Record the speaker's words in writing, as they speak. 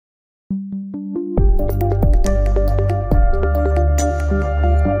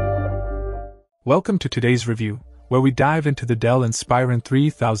Welcome to today's review, where we dive into the Dell Inspiron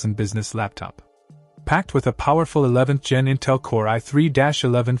 3000 business laptop. Packed with a powerful 11th Gen Intel Core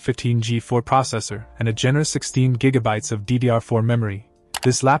i3-1115G4 processor and a generous 16GB of DDR4 memory,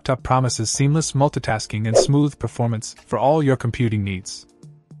 this laptop promises seamless multitasking and smooth performance for all your computing needs.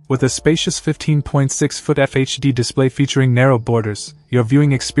 With a spacious 15.6-foot FHD display featuring narrow borders, your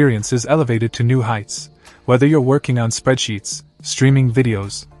viewing experience is elevated to new heights. Whether you're working on spreadsheets, streaming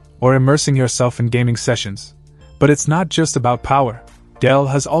videos, or immersing yourself in gaming sessions. But it's not just about power. Dell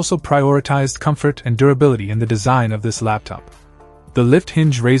has also prioritized comfort and durability in the design of this laptop. The lift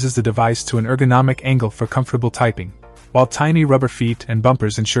hinge raises the device to an ergonomic angle for comfortable typing, while tiny rubber feet and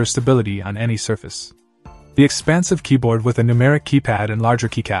bumpers ensure stability on any surface. The expansive keyboard with a numeric keypad and larger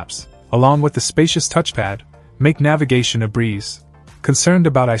keycaps, along with the spacious touchpad, make navigation a breeze. Concerned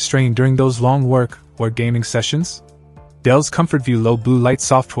about eye strain during those long work or gaming sessions? Dell's ComfortView low blue light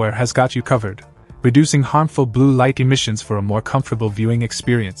software has got you covered, reducing harmful blue light emissions for a more comfortable viewing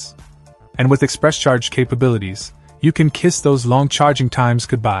experience. And with express charge capabilities, you can kiss those long charging times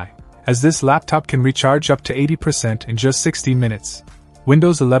goodbye, as this laptop can recharge up to 80% in just 60 minutes.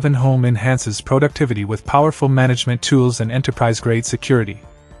 Windows 11 Home enhances productivity with powerful management tools and enterprise-grade security,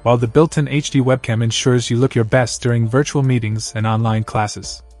 while the built-in HD webcam ensures you look your best during virtual meetings and online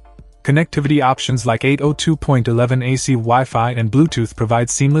classes. Connectivity options like 802.11 AC Wi-Fi and Bluetooth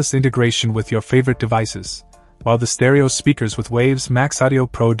provide seamless integration with your favorite devices, while the stereo speakers with Waves Max Audio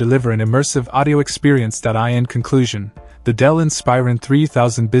Pro deliver an immersive audio experience. In conclusion, the Dell Inspiron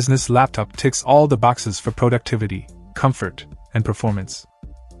 3000 business laptop ticks all the boxes for productivity, comfort, and performance.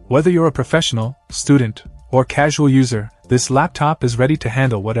 Whether you're a professional, student, or casual user, this laptop is ready to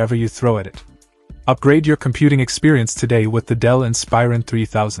handle whatever you throw at it. Upgrade your computing experience today with the Dell Inspiron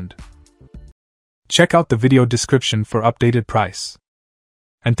 3000. Check out the video description for updated price.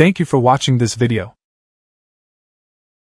 And thank you for watching this video.